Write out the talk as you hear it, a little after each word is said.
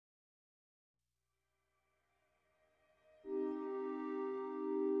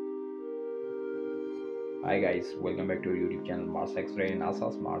Hi guys, welcome back to our YouTube channel Mars Xray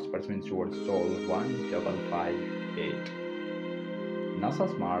NASA's Mars Perseverance towards Sol 1558.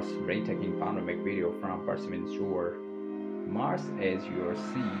 NASA's Mars Breathtaking Panoramic video from Perseverance rover. Mars as you are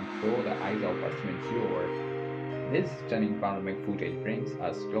seeing through the eyes of Perseverance rover. This stunning panoramic footage brings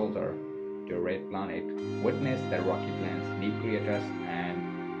us closer to a red planet. Witness the rocky plains, deep craters,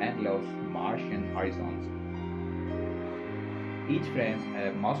 and endless Martian horizons. Each frame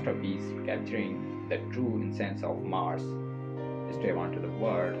a masterpiece capturing the true essence of Mars. Step onto the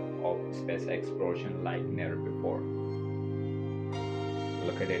world of space exploration like never before.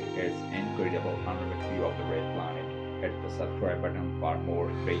 Look at it, it's incredible panoramic view of the red planet. Hit the subscribe button for more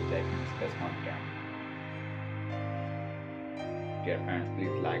breathtaking space content. Dear friends,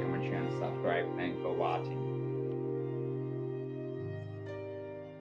 please like, comment, share, and subscribe. Thanks for watching.